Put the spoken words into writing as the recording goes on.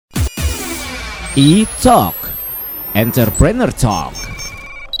E-Talk, Entrepreneur Talk.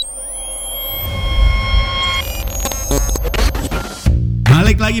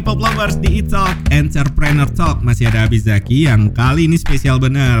 Balik lagi Pop Lovers di E-Talk, Entrepreneur Talk. Masih ada Abi Zaki yang kali ini spesial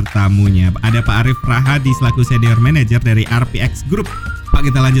bener tamunya. Ada Pak Arif Rahadi selaku Senior Manager dari RPX Group. Pak,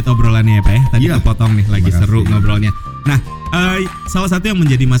 kita lanjut obrolannya ya Pak ya. Tadi kepotong nih, lagi seru ngobrolnya. Nah, salah satu yang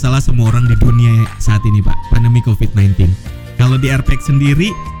menjadi masalah semua orang di dunia saat ini Pak, pandemi COVID-19. Kalau di RPX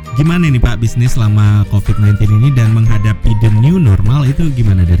sendiri, gimana nih Pak bisnis selama COVID-19 ini dan menghadapi the new normal itu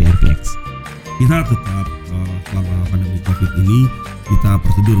gimana dari RPX? Kita tetap selama pandemi COVID ini kita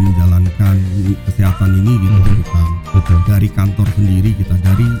prosedur menjalankan kesehatan ini gitu kan. Betul. Dari kantor sendiri kita,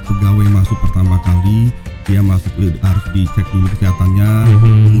 dari pegawai masuk pertama kali dia masuk harus dicek dulu kesehatannya,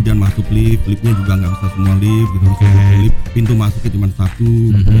 kemudian masuk liftnya juga nggak bisa semua lift gitu. Lift pintu masuknya cuma satu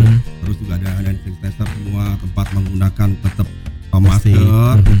gitu. Terus juga ada hand sanitizer semua, tempat menggunakan tetap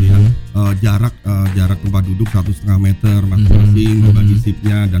masker gitu ya. Jarak tempat duduk 1,5 meter masing-masing, bagi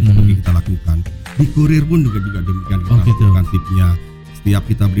sipnya dan sebagainya kita lakukan. Di kurir pun juga demikian kita lakukan sipnya. Setiap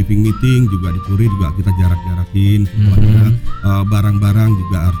kita briefing meeting juga di kurir juga kita jarak-jarakin semuanya. Barang-barang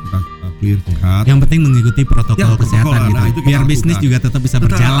juga harus kita clear sehat. Yang penting mengikuti protokol kesehatan gitu. Biar bisnis juga tetap bisa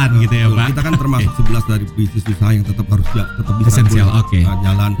berjalan gitu ya Pak. Kita kan termasuk 11 dari bisnis usaha yang tetap harus tetap bisa esensial,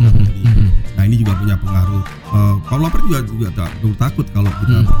 jalan. Nah ini juga punya pengaruh. Kalau lapar juga tak perlu takut kalau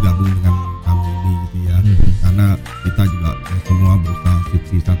kita bergabung dengan kami ini gitu ya. Karena kita juga semua berusaha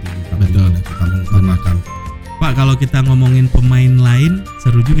satu dan kita mengutamakan. Pak, kalau kita ngomongin pemain lain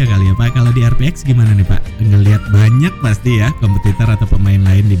seru juga kali ya Pak. Kalau di RPX gimana nih Pak? Ngelihat banyak pasti ya kompetitor atau pemain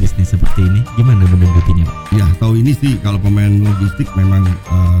lain di bisnis seperti ini. Gimana menanggapinya Pak? Ya, tahu ini sih kalau pemain logistik memang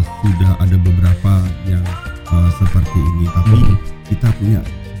sudah ada beberapa yang seperti ini. Tapi kita punya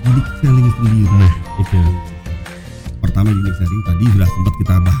unique selling sendiri. Nah, itu. Pertama unique selling tadi sudah sempat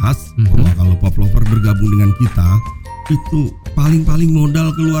kita bahas bahwa kalau Pop Lover bergabung dengan kita itu paling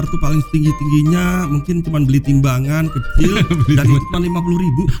modal keluar tuh paling tingginya mungkin cuma beli timbangan kecil dan itu cuma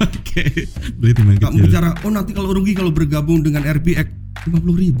 50.000. Oke. Beli timbangan kecil. Kamu bicara nanti kalau rugi kalau bergabung dengan RPX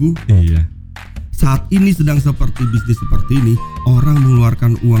 50.000. Iya. Saat ini sedang seperti bisnis seperti ini, orang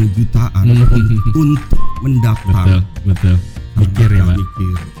mengeluarkan uang jutaan untuk mendaftar. Betul. Mikir ya Pak.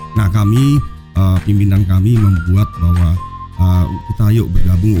 Nah kami pimpinan kami membuat bahwa kita yuk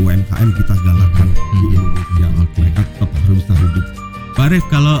bergabung UMKM, kita galakan di Indonesia. Mereka tetap harus bisa hidup. Pak Arif,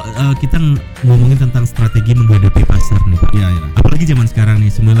 kalau kita ngomongin tentang strategi menghadapi pasar nih Pak. Iya. Apalagi zaman sekarang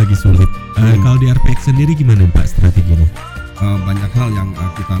nih semua lagi sulit. Kalau di RPX sendiri gimana Pak strateginya? Banyak hal yang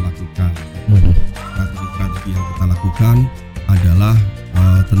kita lakukan. Strategi yang kita lakukan adalah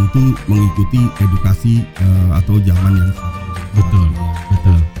tentu mengikuti edukasi atau zaman yang sekarang.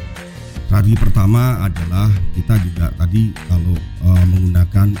 Betul. Strategi pertama adalah kita juga tadi kalau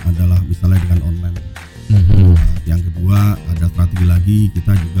menggunakan adalah misalnya dengan online. Yang kedua ada strategi lagi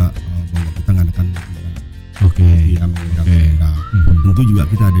kita juga bahwa kita mengadakan tentu juga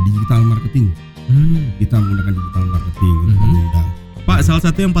kita ada digital marketing. Kita menggunakan digital marketing. Pak, salah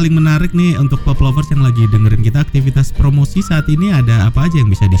satu yang paling menarik nih untuk Pop Lovers yang lagi dengerin kita, aktivitas promosi saat ini ada apa aja yang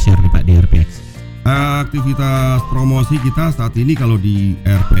bisa di-share nih Pak di RPX? Aktivitas promosi kita saat ini kalau di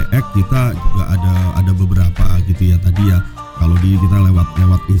RPX kita juga ada beberapa gitu ya tadi ya. Kalau kita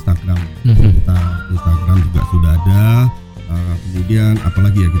lewat Instagram, kita Instagram juga sudah ada. Kemudian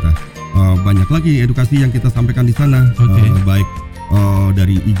apalagi ya kita banyak lagi edukasi yang kita sampaikan di sana. Baik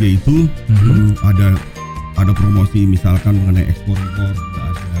dari IG itu ada promosi misalkan mengenai ekspor impor juga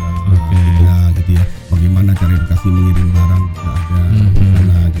ada. Gitu ya. Bagaimana cara edukasi mengirim barang juga ada.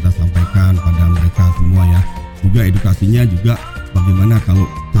 Nah, kita sampaikan pada mereka semua ya. Juga edukasinya juga bagaimana kalau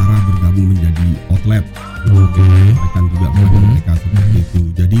cara bergabung menjadi outlet. Sampaikan juga kepada mereka seperti itu.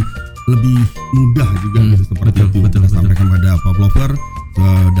 Jadi lebih mudah juga seperti itu. Kita sampaikan pada Pop Lover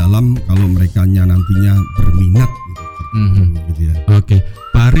dalam kalau mereka nantinya berminat gitu ya.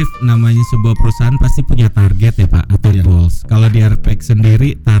 Pak Arif, namanya sebuah perusahaan pasti punya target ya Pak atau goals. Kalau di RPX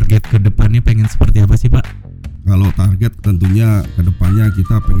sendiri target ke depannya pengen seperti apa sih Pak? Kalau target tentunya ke depannya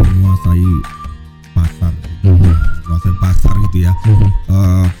kita pengen menguasai pasar. Menguasai pasar gitu ya.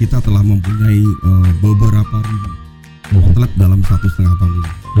 Kita telah mempunyai beberapa ribu outlet dalam 1,5 tahun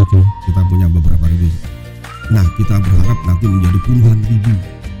ini. Kita punya beberapa ribu. Nah, kita berharap nanti menjadi puluhan ribu.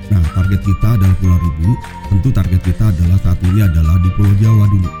 Nah, target kita adalah puluhan ribu. Tentu target kita adalah saat ini adalah di Pulau Jawa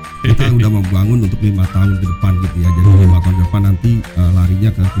dulu. Kita udah membangun untuk 5 tahun ke depan gitu ya. Jadi 5 tahun ke depan nanti larinya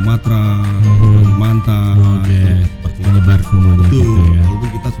ke Sumatera, Kalimantan, seperti menyebar semuanya. Betul. Walaupun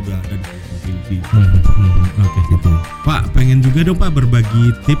kita sudah ada di provinsi promosi. Oke. Gitu. Pak, pengen juga dong Pak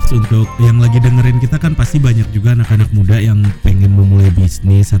berbagi tips untuk yang lagi dengerin kita, kan pasti banyak juga anak-anak muda yang pengen memulai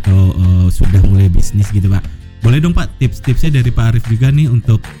bisnis atau sudah mulai bisnis gitu Pak. Boleh dong Pak tips-tipsnya dari Pak Arif juga nih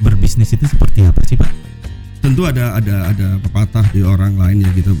untuk berbisnis itu seperti apa sih Pak? Tentu ada pepatah di orang lain ya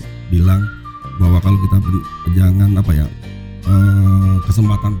gitu bilang bahwa kalau kita jangan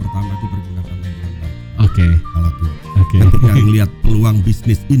kesempatan pertama itu pergunakan dengan baik. Oke. Ketika melihat peluang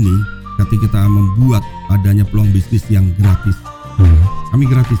bisnis ini, ketika kita membuat adanya peluang bisnis yang gratis, kami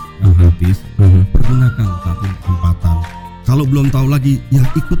gratis, pergunakan satu kesempatan. Kalau belum tahu lagi, ya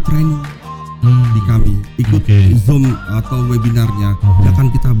ikut training di kami, ikut Zoom atau webinarnya, akan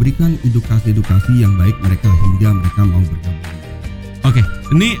kita berikan edukasi yang baik mereka hingga mereka mau bergabung. Oke,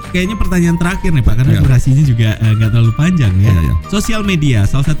 ini kayaknya pertanyaan terakhir nih Pak, karena durasinya juga nggak terlalu panjang ya. Sosial media,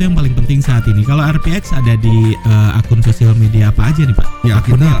 salah satu yang paling penting saat ini. Kalau RPX ada di akun sosial media apa aja nih Pak? Ya,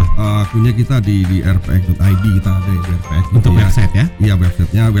 akunnya kita di rpx.id, kita ada di rpx. Untuk website ya? Iya,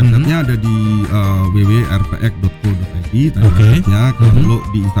 websitenya ada di www.rpx.co.id. Websitenya, kalau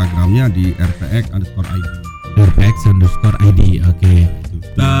di Instagramnya di rpx_id. rpx_id. Oke.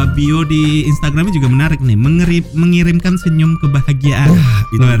 Bio di Instagramnya juga menarik nih, mengirimkan senyum kebahagiaan.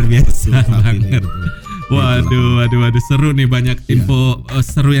 Luar biasa banget. Waduh, seru nih, banyak info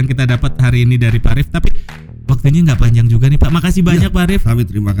seru yang kita dapat hari ini dari Pak Arif. Tapi waktunya nggak panjang juga nih Pak. Makasih banyak Pak Arif. Kami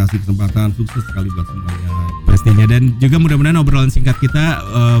terima kasih kesempatan, sukses sekali buat semuanya. Pastinya, dan juga mudah-mudahan obrolan singkat kita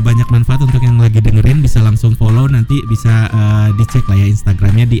banyak manfaat untuk yang lagi dengerin. Bisa langsung follow, nanti bisa dicek lah ya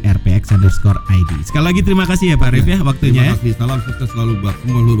Instagramnya di rpx_id. Sekali lagi terima kasih ya Pak Arif ya waktunya. Terima kasih, salam sukses selalu buat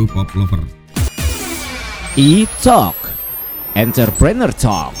semua seluruh pop lover. E-Talk, Entrepreneur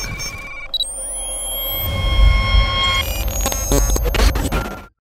Talk.